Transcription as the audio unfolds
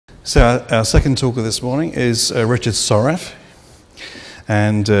So our second talker this morning is Richard Soref,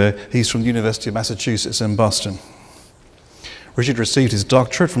 and he's from the University of Massachusetts in Boston. Richard received his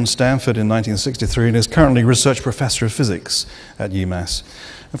doctorate from Stanford in 1963 and is currently research professor of physics at UMass.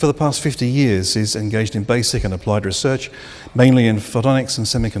 And for the past 50 years, he's engaged in basic and applied research, mainly in photonics and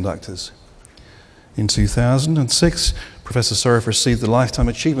semiconductors. In 2006, Professor Soref received the Lifetime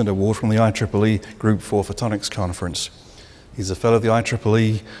Achievement Award from the IEEE Group IV Photonics Conference. He's a fellow of the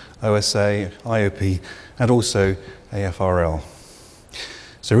IEEE, OSA, IOP, and also AFRL.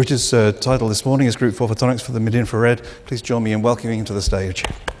 So Richard's title this morning is Group IV Photonics for the Mid-Infrared. Please join me in welcoming him to the stage.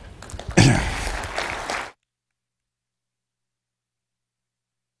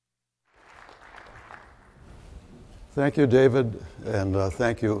 Thank you, David, and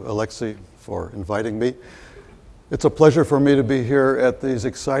thank you, Alexei, for inviting me. It's a pleasure for me to be here at these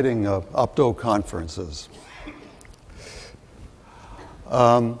exciting opto conferences.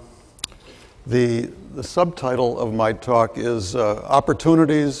 The subtitle of my talk is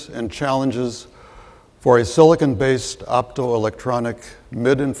Opportunities and Challenges for a Silicon-Based Opto-Electronic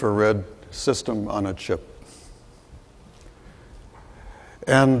Mid-Infrared System on a Chip.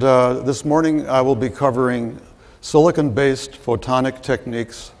 And this morning I will be covering silicon-based photonic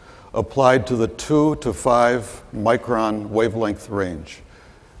techniques applied to the 2 to 5 micron wavelength range.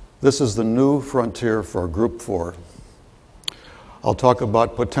 This is the new frontier for Group 4. I'll talk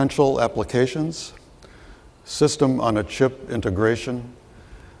about potential applications, system on a chip integration,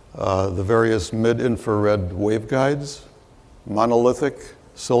 the various mid-infrared waveguides, monolithic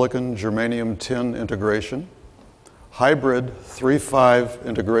silicon germanium tin integration, hybrid 3-5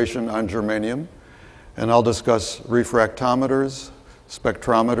 integration on germanium, and I'll discuss refractometers,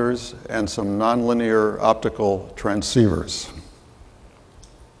 spectrometers, and some nonlinear optical transceivers.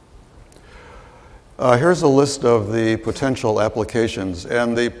 Here's a list of the potential applications,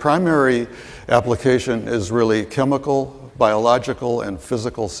 and the primary application is really chemical, biological, and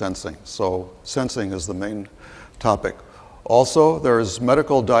physical sensing. So sensing is the main topic. Also, there's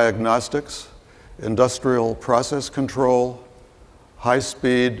medical diagnostics, industrial process control,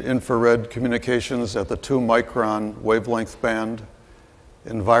 high-speed infrared communications at the 2 micron wavelength band,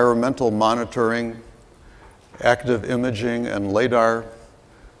 environmental monitoring, active imaging and LiDAR,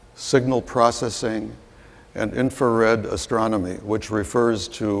 signal processing, and infrared astronomy, which refers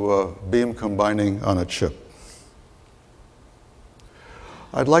to beam combining on a chip.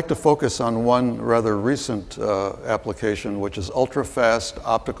 I'd like to focus on one rather recent application, which is ultra-fast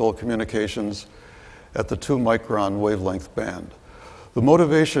optical communications at the 2 micron wavelength band. The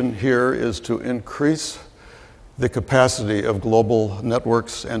motivation here is to increase the capacity of global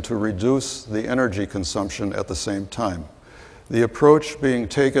networks and to reduce the energy consumption at the same time. The approach being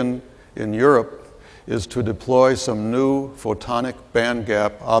taken in Europe is to deploy some new photonic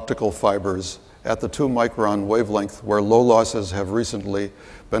bandgap optical fibers at the 2 micron wavelength where low losses have recently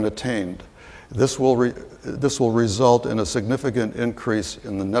been attained. This will result in a significant increase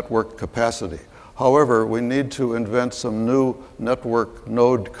in the network capacity. However, we need to invent some new network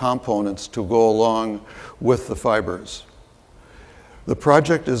node components to go along with the fibers. The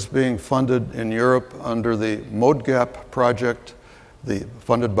project is being funded in Europe under the MODGAP project,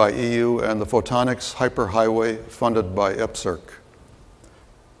 funded by EU, and the Photonics Hyperhighway, funded by EPSRC.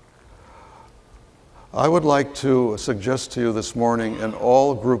 I would like to suggest to you this morning an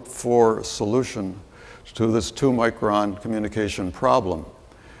all Group 4 solution to this 2 micron communication problem.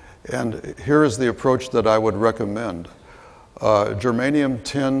 And here is the approach that I would recommend. Germanium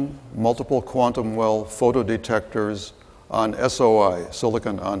tin, multiple quantum well photodetectors on SOI,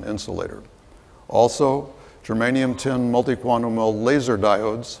 silicon on insulator. Also, germanium tin multi-quantum well laser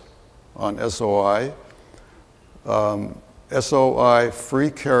diodes on SOI, SOI free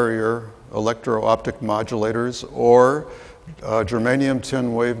carrier electro-optic modulators, or germanium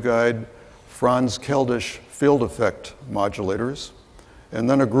tin waveguide Franz Keldysh field effect modulators, and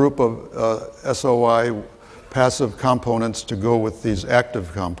then a group of SOI passive components to go with these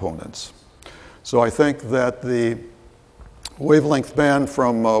active components. So I think that the wavelength band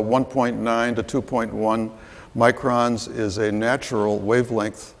from 1.9 to 2.1 microns is a natural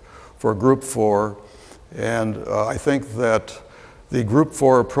wavelength for Group 4, and I think that the Group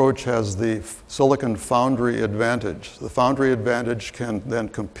 4 approach has the silicon foundry advantage. The foundry advantage can then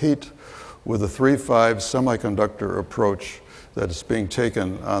compete with the 3-5 semiconductor approach that is being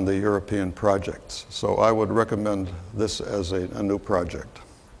taken on the European projects. So I would recommend this as a new project.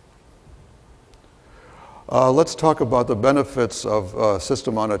 Let's talk about the benefits of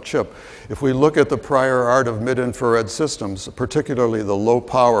system on a chip. If we look at the prior art of mid-infrared systems, particularly the low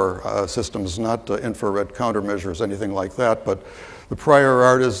power systems, not infrared countermeasures, anything like that, but The prior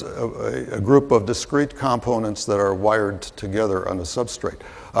art is a group of discrete components that are wired together on a substrate.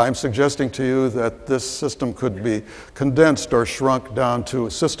 I'm suggesting to you that this system could be condensed or shrunk down to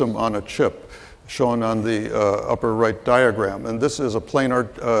a system on a chip, shown on the upper right diagram. And this is a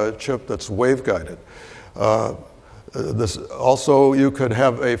planar chip that's waveguided. Also, you could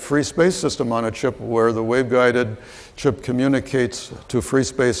have a free space system on a chip where the waveguided chip communicates to free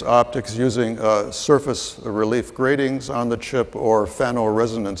space optics using surface relief gratings on the chip or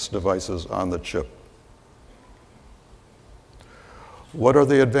phonoresonance devices on the chip. What are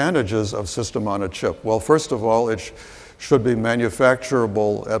the advantages of system on a chip? Well, first of all, it should be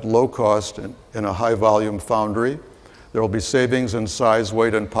manufacturable at low cost in a high volume foundry. There will be savings in size,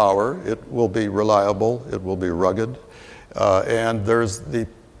 weight, and power. It will be reliable. It will be rugged. And there's the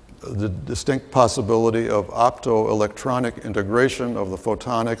distinct possibility of opto-electronic integration of the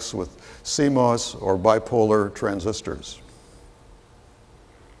photonics with CMOS or bipolar transistors.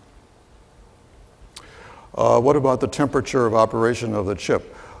 What about the temperature of operation of the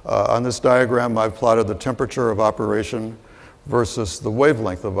chip? On this diagram, I've plotted the temperature of operation versus the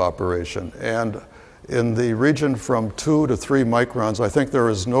wavelength of operation. And in the region from 2 to 3 microns, I think there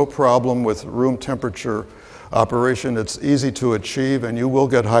is no problem with room temperature operation. It's easy to achieve, and you will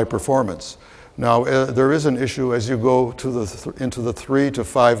get high performance. Now, there is an issue as you go to into the 3 to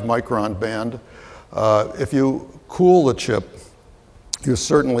 5 micron band. If you cool the chip, you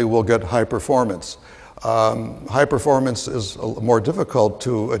certainly will get high performance. High performance is more difficult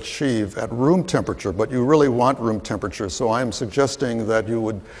to achieve at room temperature, but you really want room temperature. So I'm suggesting that you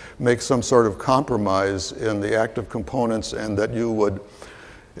would make some sort of compromise in the active components and that you would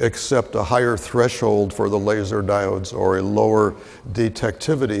accept a higher threshold for the laser diodes or a lower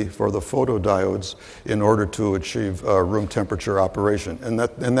detectivity for the photodiodes in order to achieve room temperature operation. And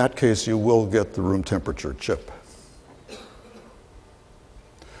in that case, you will get the room temperature chip.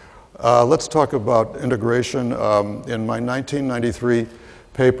 Let's talk about integration. In my 1993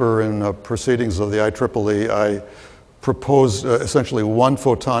 paper in Proceedings of the IEEE, I proposed essentially one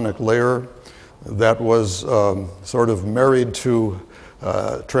photonic layer that was sort of married to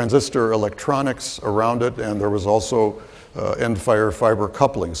transistor electronics around it, and there was also end-fire fiber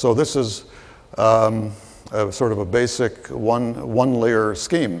coupling. So this is sort of a basic one-layer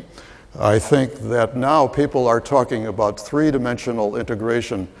scheme. I think that now people are talking about three-dimensional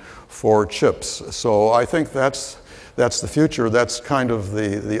integration for chips. So I think that's the future. That's kind of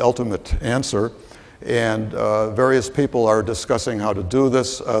the ultimate answer. And various people are discussing how to do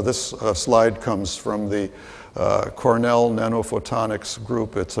this. This slide comes from the Cornell Nanophotonics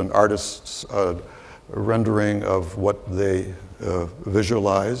group. It's an artist's rendering of what they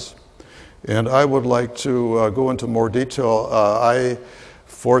visualize. And I would like to go into more detail.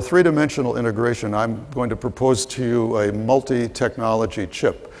 For three-dimensional integration, I'm going to propose to you a multi-technology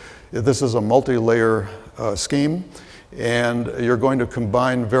chip. This is a multi-layer scheme, and you're going to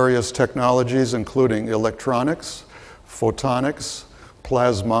combine various technologies, including electronics, photonics,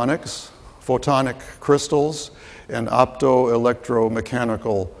 plasmonics, photonic crystals, and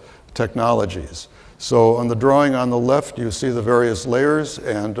opto-electromechanical technologies. So on the drawing on the left, you see the various layers,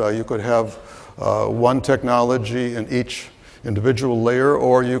 and you could have one technology in each individual layer,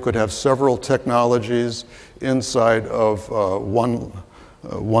 or you could have several technologies inside of one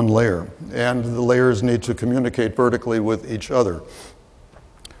layer. And the layers need to communicate vertically with each other.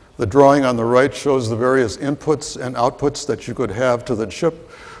 The drawing on the right shows the various inputs and outputs that you could have to the chip,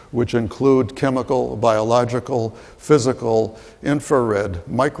 which include chemical, biological, physical, infrared,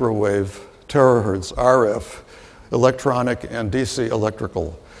 microwave, terahertz, RF, electronic, and DC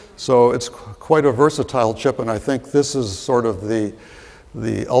electrical. So it's quite a versatile chip, and I think this is sort of the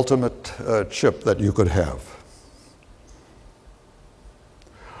ultimate chip that you could have.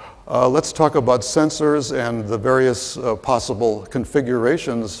 Let's talk about sensors and the various possible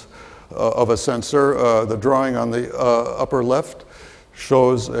configurations of a sensor. The drawing on the upper left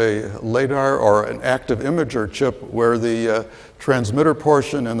shows a LiDAR or an active imager chip where the transmitter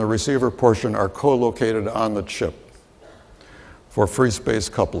portion and the receiver portion are co-located on the chip for free space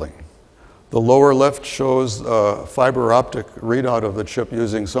coupling. The lower left shows fiber optic readout of the chip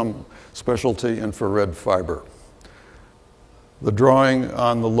using some specialty infrared fiber. The drawing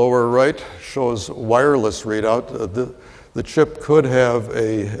on the lower right shows wireless readout. The chip could have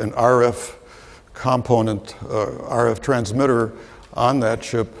an RF component, RF transmitter on that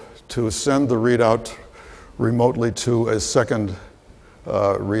chip to send the readout remotely to a second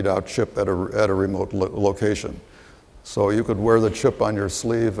readout chip at a remote location. So you could wear the chip on your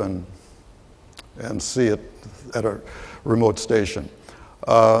sleeve and see it at a remote station.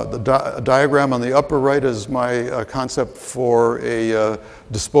 The diagram on the upper right is my concept for a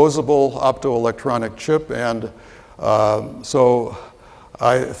disposable opto-electronic chip, and so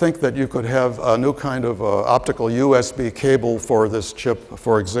I think that you could have a new kind of optical USB cable for this chip,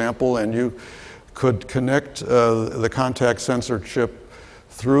 for example, and you could connect the contact sensor chip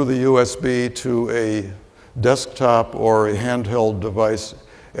through the USB to a desktop or a handheld device.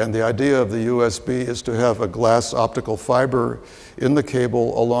 And the idea of the USB is to have a glass optical fiber in the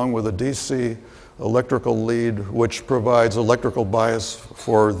cable along with a DC electrical lead, which provides electrical bias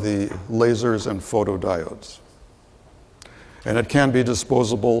for the lasers and photodiodes. And it can be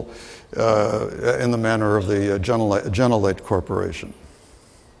disposable in the manner of the Genelite Corporation.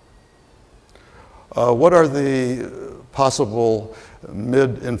 What are the possible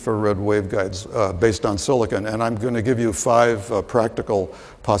mid-infrared waveguides based on silicon? And I'm going to give you 5 practical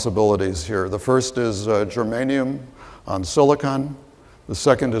possibilities here. The first is germanium on silicon. The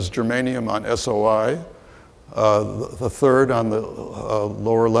second is germanium on SOI. The third on the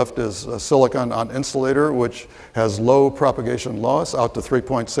lower left is silicon on insulator, which has low propagation loss out to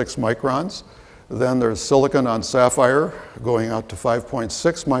 3.6 microns. Then there's silicon on sapphire going out to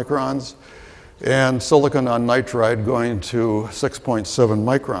 5.6 microns, and silicon on nitride going to 6.7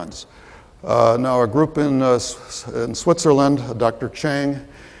 microns. Now, a group in Switzerland, Dr. Chang,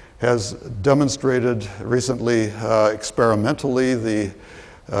 has demonstrated recently experimentally the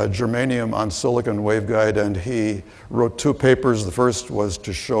germanium on silicon waveguide, and he wrote 2 papers. The first was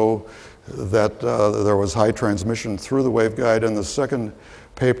to show that there was high transmission through the waveguide, and the second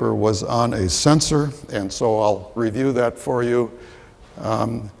paper was on a sensor, and so I'll review that for you.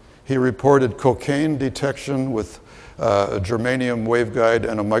 He reported cocaine detection with a germanium waveguide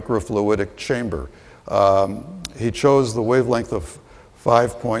and a microfluidic chamber. He chose the wavelength of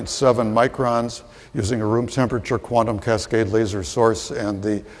 5.7 microns using a room temperature quantum cascade laser source, and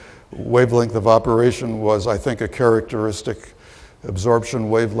the wavelength of operation was, I think, a characteristic absorption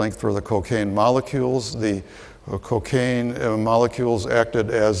wavelength for the cocaine molecules. The cocaine molecules acted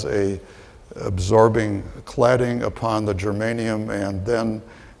as a absorbing cladding upon the germanium, and then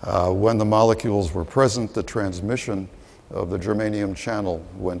when the molecules were present, the transmission of the germanium channel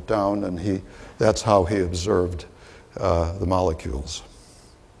went down, and that's how he observed the molecules.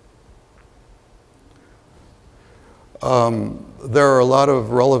 There are a lot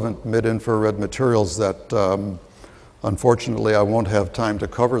of relevant mid-infrared materials that unfortunately I won't have time to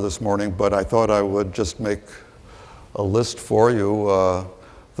cover this morning, but I thought I would just make a list for you.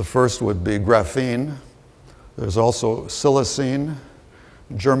 The first would be graphene. There's also silicene,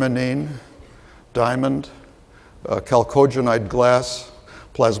 germanine, diamond, chalcogenide glass,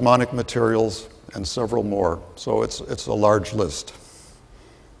 plasmonic materials, and several more. So it's a large list.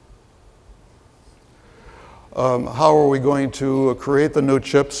 How are we going to create the new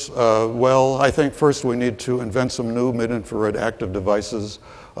chips? Well, I think first we need to invent some new mid-infrared active devices,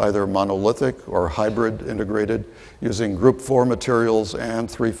 either monolithic or hybrid integrated, using group 4 materials and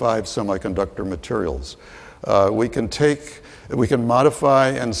 3-5 semiconductor materials. We can modify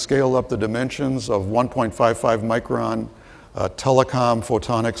and scale up the dimensions of 1.55 micron telecom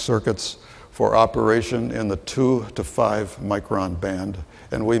photonic circuits for operation in the 2 to 5 micron band,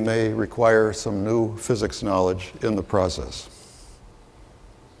 and we may require some new physics knowledge in the process.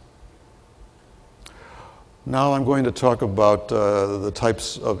 Now I'm going to talk about the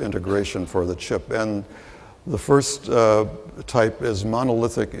types of integration for the chip, and the first type is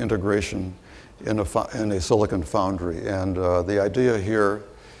monolithic integration in a silicon foundry, and the idea here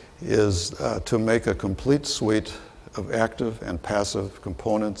is to make a complete suite of active and passive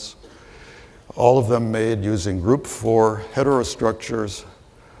components, all of them made using group 4 heterostructures,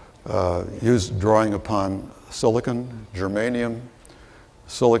 drawing upon silicon, germanium,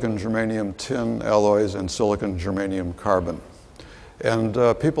 silicon germanium tin alloys, and silicon germanium carbon. And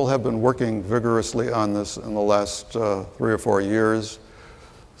people have been working vigorously on this in the last 3 or 4 years.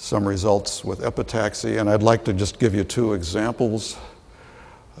 Some results with epitaxy, and I'd like to just give you 2 examples.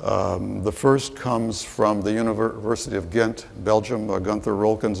 The first comes from the University of Ghent, Belgium. Gunther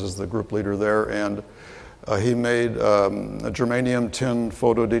Rolkens is the group leader there, and he made a germanium tin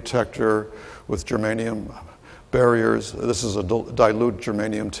photodetector with germanium barriers. This is a dilute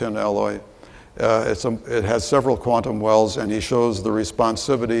germanium tin alloy. It has several quantum wells, and he shows the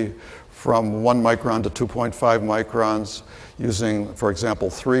responsivity from 1 micron to 2.5 microns using, for example,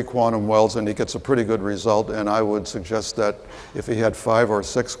 3 quantum wells, and he gets a pretty good result. And I would suggest that if he had 5 or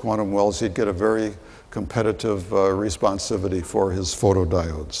 6 quantum wells, he'd get a very competitive responsivity for his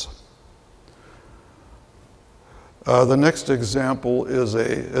photodiodes. The next example is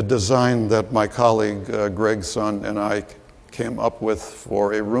a design that my colleague Greg Sun and I came up with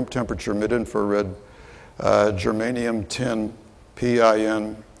for a room temperature mid-infrared germanium tin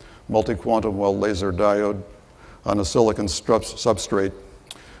PIN multi-quantum well laser diode on a silicon substrate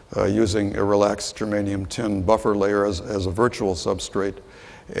using a relaxed germanium tin buffer layer as a virtual substrate.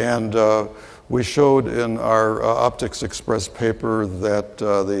 And we showed in our Optics Express paper that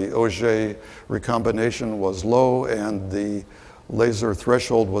the Auger recombination was low and the laser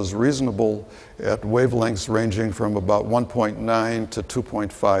threshold was reasonable at wavelengths ranging from about 1.9 to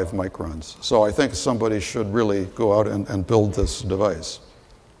 2.5 microns. So I think somebody should really go out and build this device.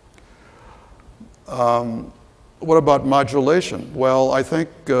 What about modulation? Well, I think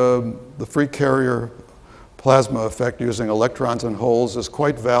the free carrier plasma effect using electrons and holes is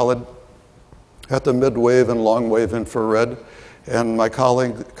quite valid at the mid-wave and long-wave infrared. And my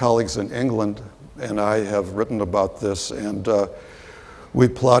colleagues in England and I have written about this, and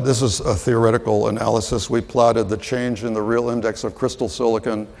this is a theoretical analysis. We plotted the change in the real index of crystal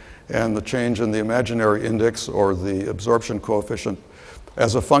silicon and the change in the imaginary index, or the absorption coefficient,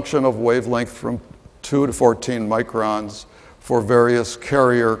 as a function of wavelength from 2 to 14 microns for various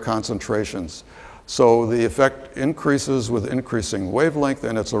carrier concentrations. So the effect increases with increasing wavelength,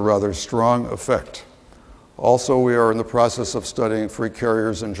 and it's a rather strong effect. Also, we are in the process of studying free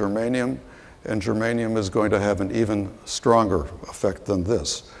carriers in germanium, and germanium is going to have an even stronger effect than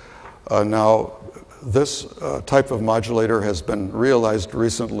this. Now, this type of modulator has been realized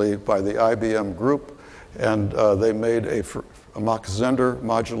recently by the IBM group, and they made a Mach-Zehnder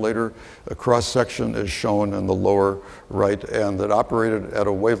modulator. A cross-section is shown in the lower right, and that operated at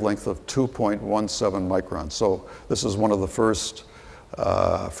a wavelength of 2.17 microns. So this is one of the first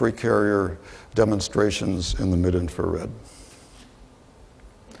free carrier demonstrations in the mid-infrared.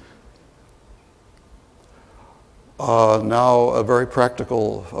 Now, a very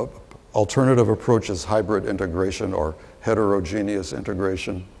practical alternative approach is hybrid integration or heterogeneous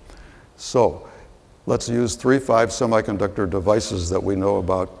integration. So let's use 3-5 semiconductor devices that we know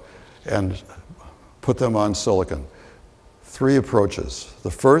about and put them on silicon. 3 approaches.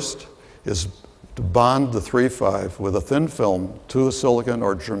 The first is to bond the 3-5 with a thin film to the silicon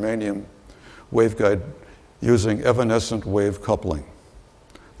or germanium waveguide using evanescent wave coupling.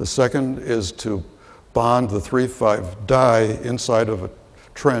 The second is to bond the 3-5 die inside of a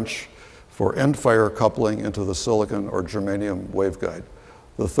trench for end-fire coupling into the silicon or germanium waveguide.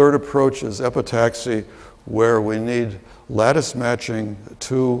 The third approach is epitaxy, where we need lattice matching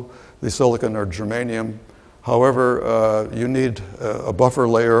to the silicon or germanium. However, you need a buffer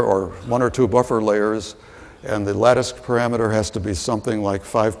layer or 1 or 2 buffer layers, and the lattice parameter has to be something like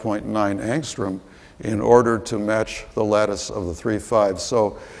 5.9 angstrom in order to match the lattice of the 3-5.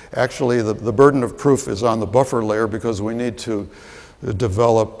 So actually, the burden of proof is on the buffer layer, because we need to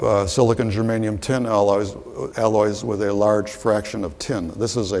develop silicon germanium tin alloys with a large fraction of tin.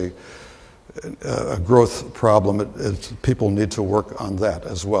 This is a growth problem. People need to work on that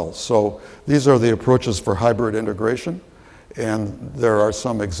as well. So these are the approaches for hybrid integration, and there are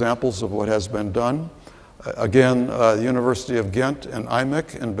some examples of what has been done. Again, the University of Ghent and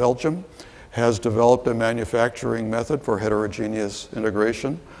IMEC in Belgium has developed a manufacturing method for heterogeneous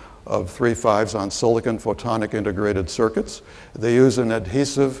integration of 3-5s on silicon photonic integrated circuits. They use an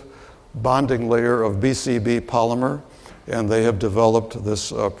adhesive bonding layer of BCB polymer, and they have developed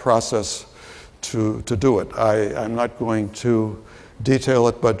this process to do it. I'm not going to detail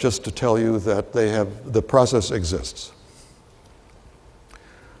it, but just to tell you that the process exists.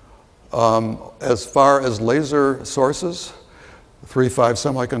 As far as laser sources,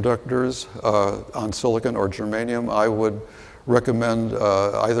 3-5 semiconductors on silicon or germanium, I would recommend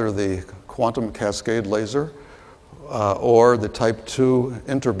either the quantum cascade laser or the type 2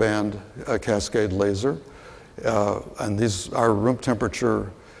 interband cascade laser. And these are room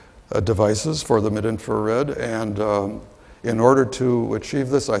temperature devices for the mid-infrared. And in order to achieve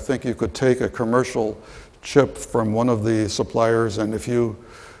this, I think you could take a commercial chip from one of the suppliers, and if you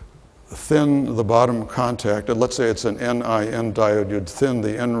thin the bottom contact, and let's say it's an Ni-N diode, you'd thin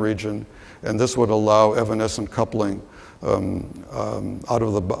the N region, and this would allow evanescent coupling out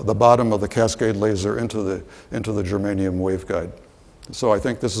of the bottom of the cascade laser into the germanium waveguide. So I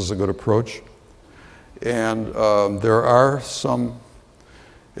think this is a good approach. And there are some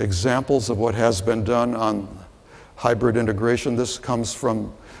examples of what has been done on hybrid integration. This comes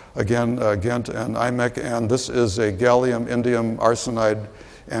from, again, Ghent and IMEC, and this is a gallium indium arsenide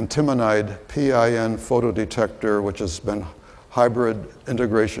antimonide PIN photodetector, which has been hybrid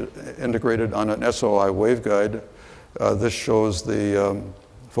integrated on an SOI waveguide. This shows the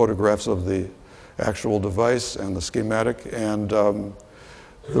photographs of the actual device and the schematic, and the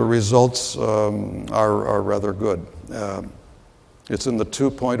results are rather good. It's in the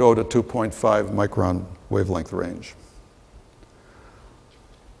 2.0 to 2.5 micron wavelength range.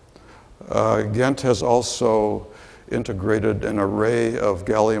 Ghent has also integrated an array of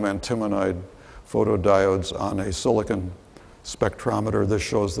gallium antimonide photodiodes on a silicon spectrometer. This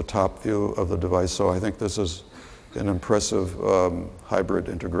shows the top view of the device, so I think this is an impressive hybrid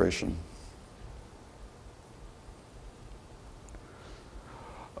integration.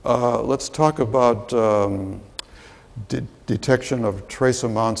 Let's talk about detection of trace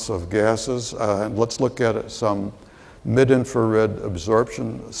amounts of gases, and let's look at some mid-infrared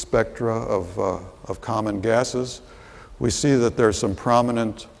absorption spectra of common gases. We see that there's some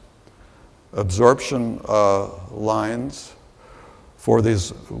prominent absorption lines for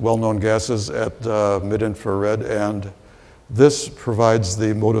these well-known gases at mid-infrared, and this provides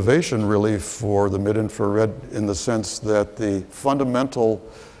the motivation really for the mid-infrared in the sense that the fundamental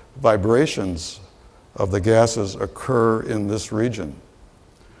vibrations of the gases occur in this region.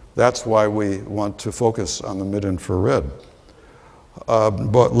 That's why we want to focus on the mid-infrared.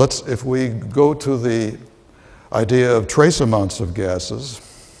 But if we go to the idea of trace amounts of gases,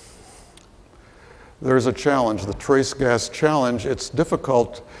 there's a challenge, the trace gas challenge. It's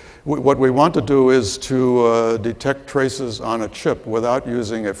difficult. What we want to do is to detect traces on a chip without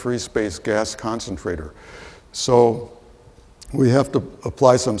using a free space gas concentrator. So we have to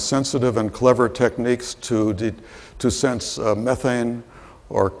apply some sensitive and clever techniques to sense methane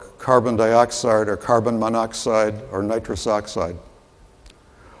or carbon dioxide or carbon monoxide or nitrous oxide.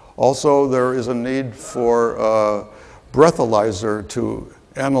 Also, there is a need for a breathalyzer to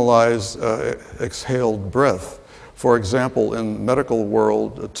analyze exhaled breath. For example, in medical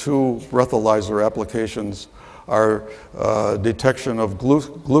world, two breathalyzer applications are detection of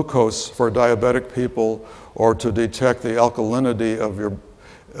glucose for diabetic people, or to detect the alkalinity of your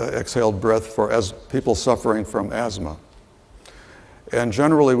exhaled breath for people suffering from asthma. And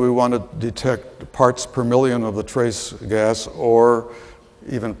generally, we want to detect parts per million of the trace gas, or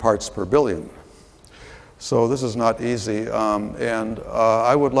even parts per billion. So this is not easy, and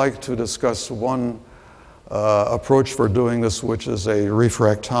I would like to discuss one approach for doing this, which is a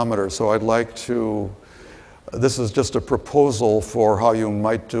refractometer. So I'd like to, this is just a proposal for how you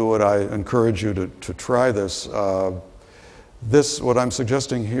might do it. I encourage you to try this. What I'm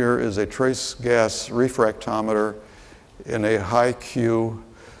suggesting here is a trace gas refractometer in a high Q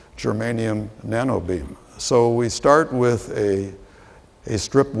germanium nanobeam. So we start with a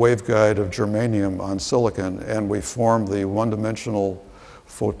strip waveguide of germanium on silicon, and we form the one-dimensional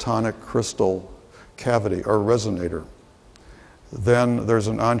photonic crystal cavity or resonator. Then there's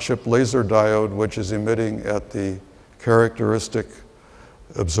an on-chip laser diode which is emitting at the characteristic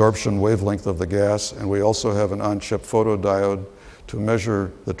absorption wavelength of the gas, and we also have an on-chip photodiode to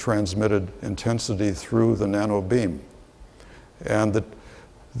measure the transmitted intensity through the nano beam. And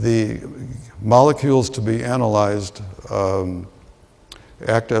the molecules to be analyzed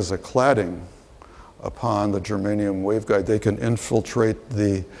act as a cladding upon the germanium waveguide. They can infiltrate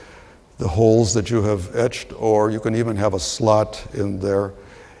the holes that you have etched, or you can even have a slot in there.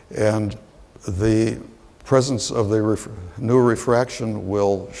 And the presence of the new refraction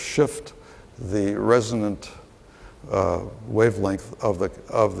will shift the resonant wavelength of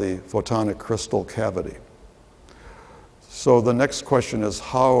the photonic crystal cavity. So the next question is,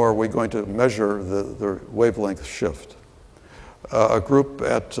 how are we going to measure the wavelength shift? A group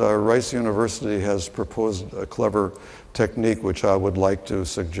at Rice University has proposed a clever technique which I would like to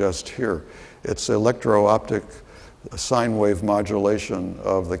suggest here. It's electro-optic sine wave modulation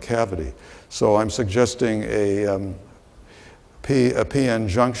of the cavity. So I'm suggesting a PN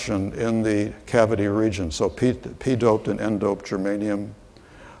junction in the cavity region. So P-doped and N-doped germanium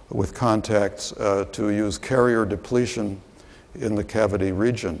with contacts to use carrier depletion in the cavity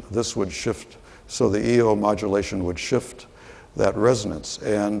region. This would shift, so the EO modulation would shift that resonance.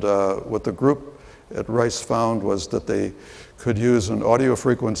 And what the group at Rice found was that they could use an audio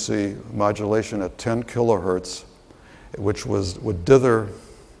frequency modulation at 10 kilohertz, which would dither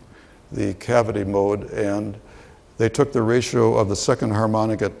the cavity mode, and they took the ratio of the second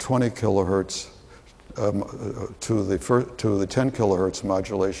harmonic at 20 kilohertz to the 10 kilohertz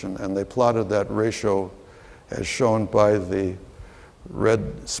modulation, and they plotted that ratio as shown by the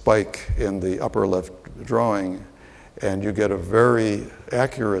red spike in the upper left drawing, and you get a very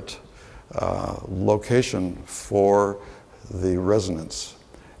accurate location for the resonance.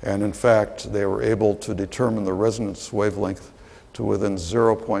 And in fact, they were able to determine the resonance wavelength to within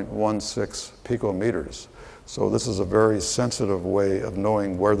 0.16 picometers. So this is a very sensitive way of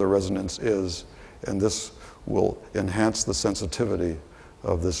knowing where the resonance is, and this will enhance the sensitivity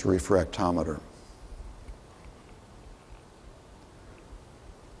of this refractometer.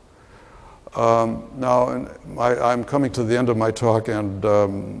 Now, I'm coming to the end of my talk, and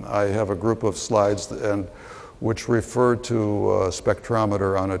I have a group of slides which refer to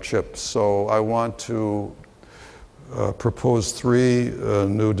spectrometer on a chip. So I want to propose 3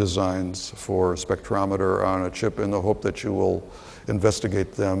 new designs for spectrometer on a chip in the hope that you will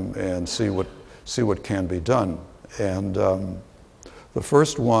investigate them and see what can be done. And the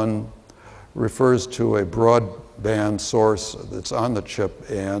first one refers to a broadband source that's on the chip,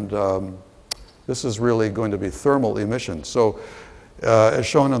 and this is really going to be thermal emission. So as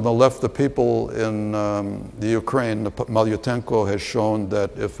shown on the left, the people in the Ukraine, Malyutenko has shown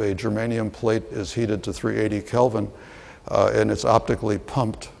that if a germanium plate is heated to 380 Kelvin and it's optically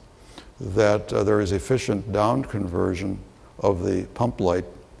pumped, that there is efficient down conversion of the pump light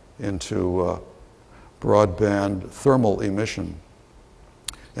into broadband thermal emission.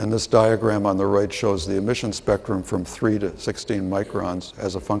 And this diagram on the right shows the emission spectrum from 3 to 16 microns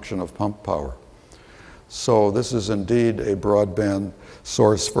as a function of pump power. So this is indeed a broadband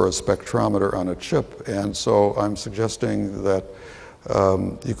source for a spectrometer on a chip, and so I'm suggesting that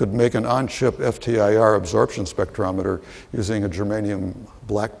you could make an on-chip FTIR absorption spectrometer using a germanium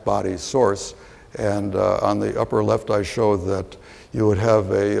black body source, and on the upper left I show that you would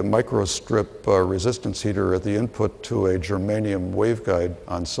have a microstrip resistance heater at the input to a germanium waveguide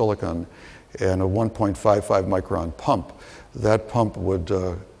on silicon and a 1.55 micron pump. That pump would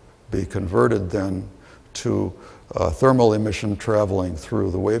be converted then to thermal emission traveling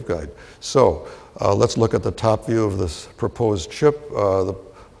through the waveguide. So let's look at the top view of this proposed chip. The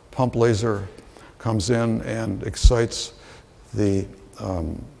pump laser comes in and excites the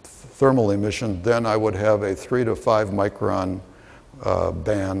thermal emission. Then I would have a 3 to 5 micron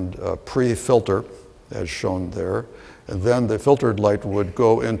band pre-filter, as shown there. And then the filtered light would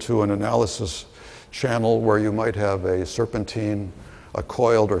go into an analysis channel where you might have a serpentine, a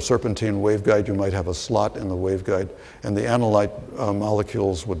coiled or serpentine waveguide. You might have a slot in the waveguide, and the analyte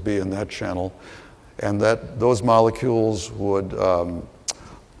molecules would be in that channel. And those molecules would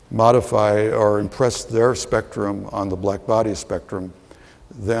modify or impress their spectrum on the black body spectrum.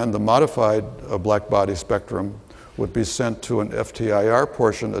 Then the modified black body spectrum would be sent to an FTIR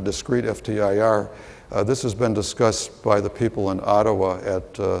portion, a discrete FTIR. This has been discussed by the people in Ottawa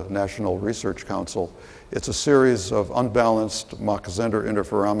at National Research Council. It's a series of unbalanced Mach-Zehnder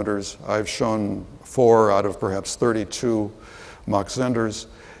interferometers. I've shown 4 out of perhaps 32 Mach-Zehders,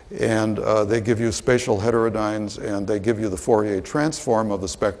 and they give you spatial heterodynes, and they give you the Fourier transform of the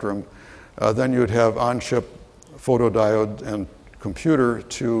spectrum. Then you'd have on-chip photodiode and computer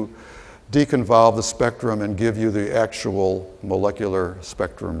to deconvolve the spectrum and give you the actual molecular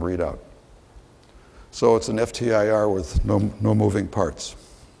spectrum readout. So it's an FTIR with no moving parts.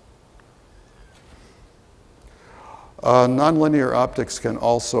 Nonlinear optics can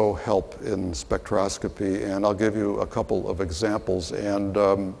also help in spectroscopy, and I'll give you a couple of examples. And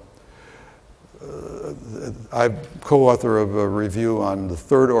I'm co-author of a review on the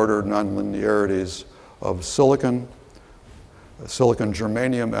 3rd order nonlinearities of silicon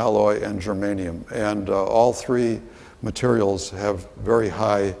germanium alloy, and germanium. And all 3 materials have very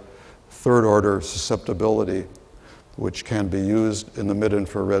high 3rd order susceptibility, which can be used in the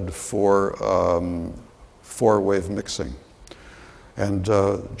mid-infrared for 4-wave mixing. And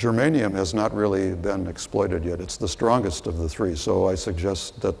germanium has not really been exploited yet. It's the strongest of the 3, so I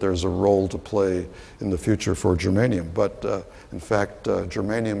suggest that there's a role to play in the future for germanium. But in fact,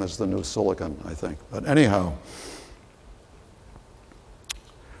 germanium is the new silicon, I think. But anyhow,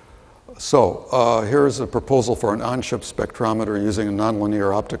 so here's a proposal for an on-chip spectrometer using a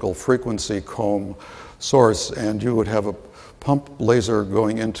nonlinear optical frequency comb source, and you would have a pump laser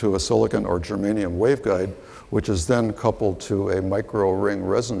going into a silicon or germanium waveguide, which is then coupled to a micro ring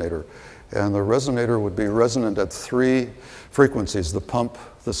resonator. And the resonator would be resonant at 3 frequencies: the pump,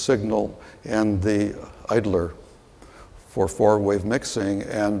 the signal, and the idler for 4-wave mixing.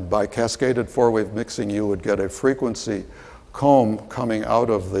 And by cascaded 4-wave mixing, you would get a frequency comb coming out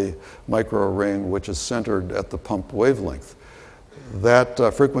of the micro ring, which is centered at the pump wavelength.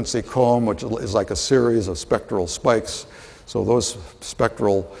 That frequency comb, which is like a series of spectral spikes, so those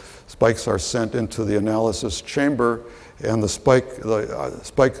spectral spikes are sent into the analysis chamber, and the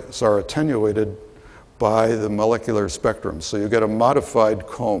spikes are attenuated by the molecular spectrum. So you get a modified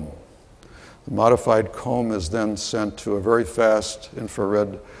comb. The modified comb is then sent to a very fast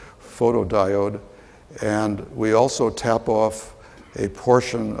infrared photodiode, and we also tap off a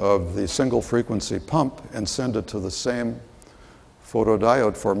portion of the single frequency pump and send it to the same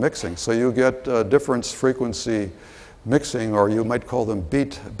photodiode for mixing. So you get difference frequency mixing, or you might call them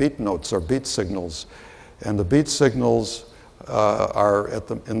beat notes or beat signals. And the beat signals are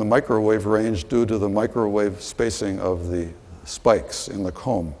in the microwave range due to the microwave spacing of the spikes in the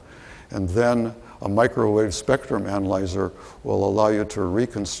comb. And then a microwave spectrum analyzer will allow you to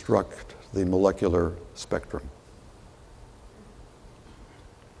reconstruct the molecular spectrum.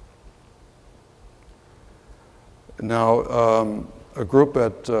 Now, groups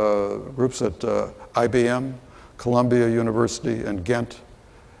at IBM, Columbia University, and Ghent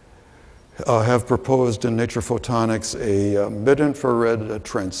have proposed in Nature Photonics a mid-infrared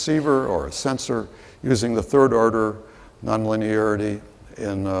transceiver or a sensor using the third order nonlinearity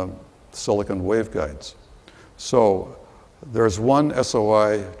in silicon waveguides. So there's one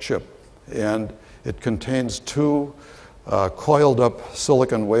SOI chip, and it contains two coiled up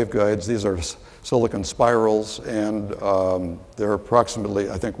silicon waveguides. These are silicon spirals, and they're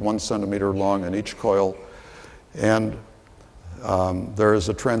approximately, I think, 1 centimeter long in each coil. And there is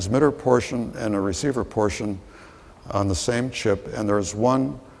a transmitter portion and a receiver portion on the same chip, and there's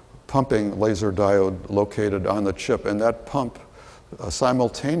one pumping laser diode located on the chip, and that pump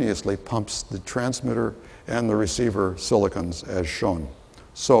simultaneously pumps the transmitter and the receiver silicons as shown.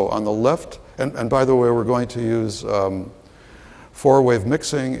 So on the left, and by the way, we're going to use 4-wave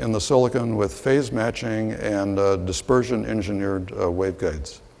mixing in the silicon with phase matching and dispersion engineered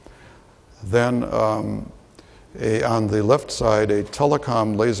waveguides. Then on the left side, a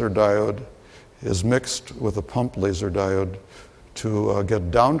telecom laser diode is mixed with a pump laser diode. To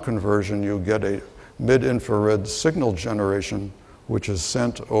get down conversion, you get a mid-infrared signal generation, which is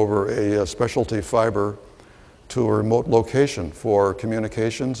sent over a specialty fiber to a remote location for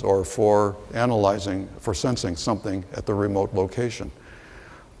communications or for analyzing, for sensing something at the remote location.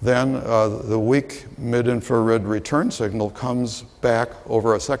 Then the weak mid-infrared return signal comes back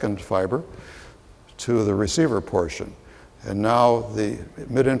over a second fiber to the receiver portion. And now the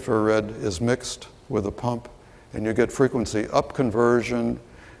mid-infrared is mixed with a pump, and you get frequency up conversion,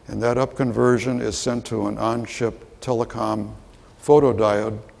 and that up conversion is sent to an on-chip telecom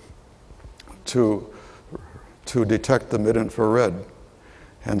photodiode to detect the mid-infrared.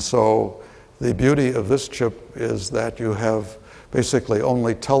 And so the beauty of this chip is that you have basically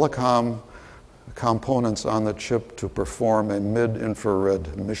only telecom components on the chip to perform a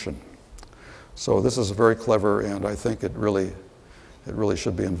mid-infrared mission. So this is very clever, and I think it really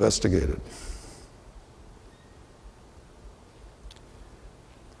should be investigated.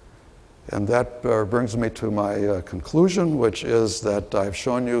 And that brings me to my conclusion, which is that I've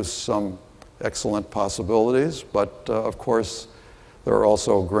shown you some excellent possibilities, but of course there are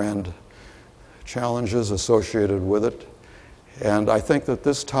also grand challenges associated with it. And I think that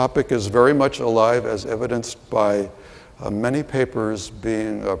this topic is very much alive, as evidenced by many papers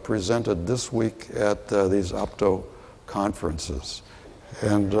being presented this week at these opto conferences.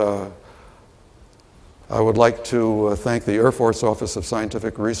 And I would like to thank the Air Force Office of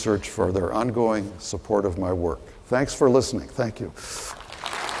Scientific Research for their ongoing support of my work. Thanks for listening. Thank you.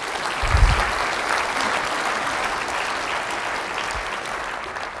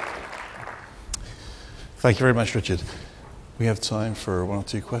 Thank you very much, Richard. We have time for 1 or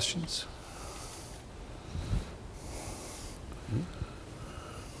 2 questions.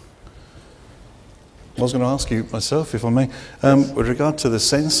 I was going to ask you myself, if I may, with regard to the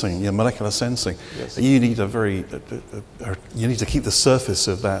sensing, molecular sensing, yes. You need you need to keep the surface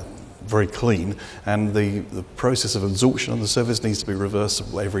of that very clean, and the process of absorption on the surface needs to be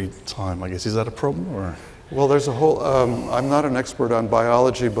reversible every time, I guess. Is that a problem, or? Well, there's a whole, I'm not an expert on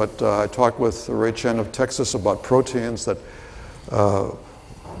biology, but I talked with Ray Chen of Texas about proteins, that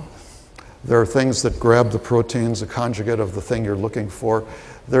there are things that grab the proteins, a conjugate of the thing you're looking for.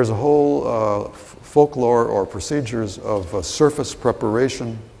 There's a whole folklore or procedures of surface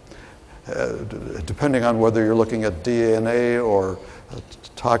preparation, depending on whether you're looking at DNA or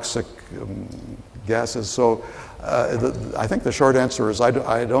toxic gases. So I think the short answer is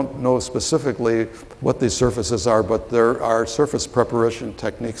I don't know specifically what these surfaces are, but there are surface preparation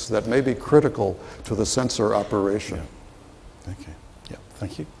techniques that may be critical to the sensor operation. Yeah. Okay. Yeah.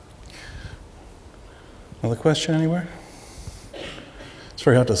 Thank you. Another question anywhere? It's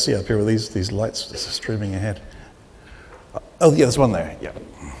very hard to see up here with these lights streaming ahead. Oh, yeah, there's one there. Yeah.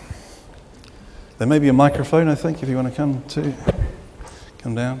 There may be a microphone, I think, if you want to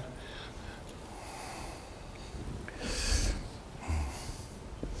come down.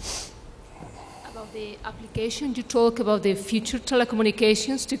 About the application, you talk about the future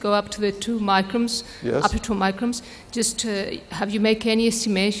telecommunications to go up to the 2 microns, yes. Up to 2 microns. Just have you make any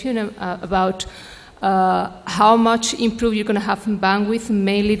estimation about how much improved you're going to have in bandwidth,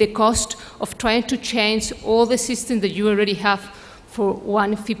 mainly the cost of trying to change all the systems that you already have for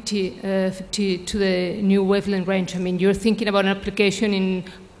 150 to the new wavelength range? I mean, you're thinking about an application in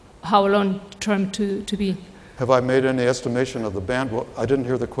how long term to be? Have I made any estimation of the bandwidth? I didn't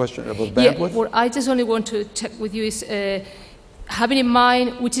hear the question of the bandwidth. Yeah, what I just only want to check with you is having in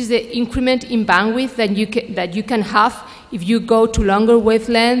mind which is the increment in bandwidth that you can have if you go to longer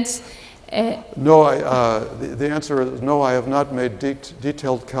wavelengths. No, the answer is no. I have not made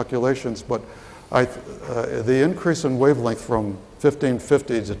detailed calculations, but the increase in wavelength from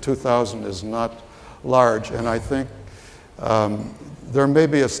 1550 to 2000 is not large, and I think there may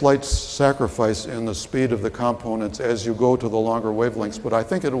be a slight sacrifice in the speed of the components as you go to the longer wavelengths, but I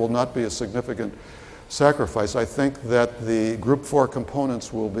think it will not be a significant sacrifice. I think that the group 4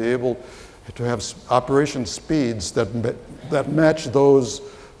 components will be able to have operation speeds that match those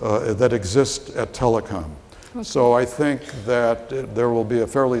that exist at telecom. Okay. So I think that there will be a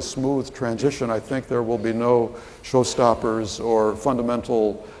fairly smooth transition. I think there will be no showstoppers or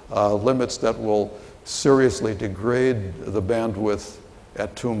fundamental limits that will seriously degrade the bandwidth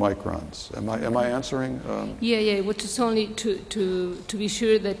at 2 microns. Am I answering? Yeah. Which is only to be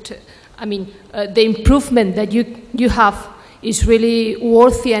sure that I mean the improvement that you have is really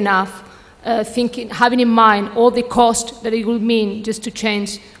worthy enough. Having in mind all the cost that it will mean just to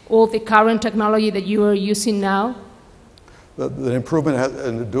change all the current technology that you are using now. The improvement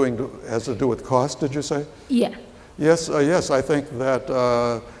has to do with cost, did you say? Yeah. Yes. I think that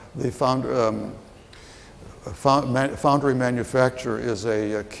the foundry manufacture is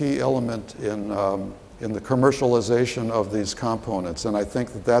a key element in the commercialization of these components, and I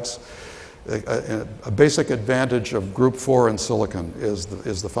think that that's a basic advantage of group 4 in silicon is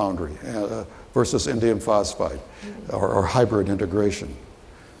the foundry versus indium phosphide or hybrid integration.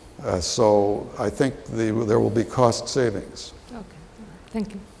 So I think there will be cost savings. Okay,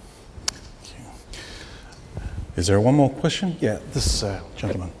 thank you. Is there one more question? Yeah, this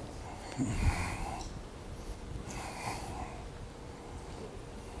gentleman.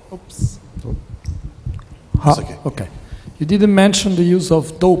 Oops. Okay. You didn't mention the use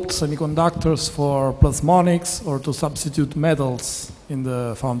of doped semiconductors for plasmonics or to substitute metals in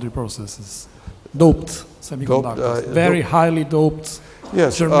the foundry processes. Doped semiconductors, very highly doped.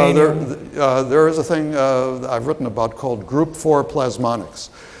 Yes, there is a thing I've written about called group 4 plasmonics.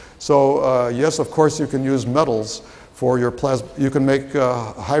 So yes, of course, you can use metals for your you can make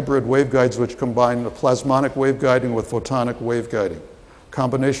hybrid waveguides which combine the plasmonic waveguiding with photonic waveguiding.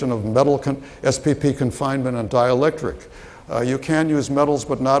 Combination of metal SPP confinement and dielectric. You can use metals,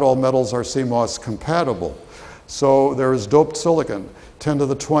 but not all metals are CMOS compatible. So there is doped silicon. 10 to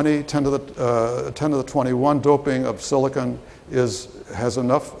the 20, 10 to the 21 doping of silicon has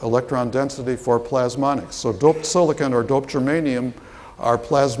enough electron density for plasmonics. So doped silicon or doped germanium are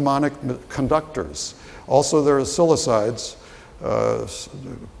plasmonic conductors. Also there are silicides,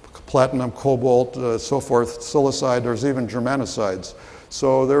 platinum, cobalt, so forth, silicide, there's even germanosides.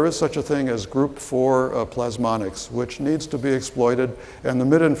 So there is such a thing as group 4 plasmonics, which needs to be exploited, and the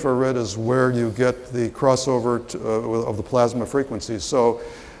mid-infrared is where you get the crossover of the plasma frequencies. So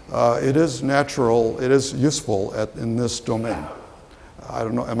it is natural, it is useful in this domain. I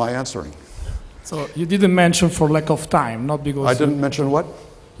don't know, am I answering? So you didn't mention for lack of time, not because... I didn't mention what?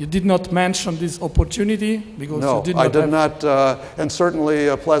 You did not mention this opportunity because you did not. No, I did not, and certainly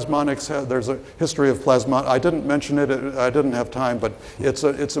plasmonics, there's a history of plasmonics. I didn't mention it, I didn't have time, but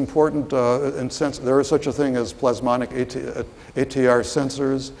it's important in sense, there is such a thing as plasmonic ATR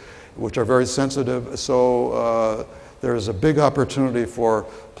sensors, which are very sensitive, so there is a big opportunity for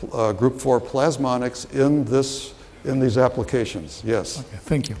group 4 plasmonics in these applications, yes. Okay,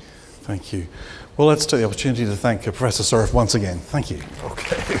 thank you. Thank you. Well, let's take the opportunity to thank Professor Soref once again. Thank you.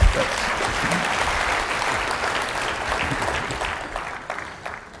 Okay.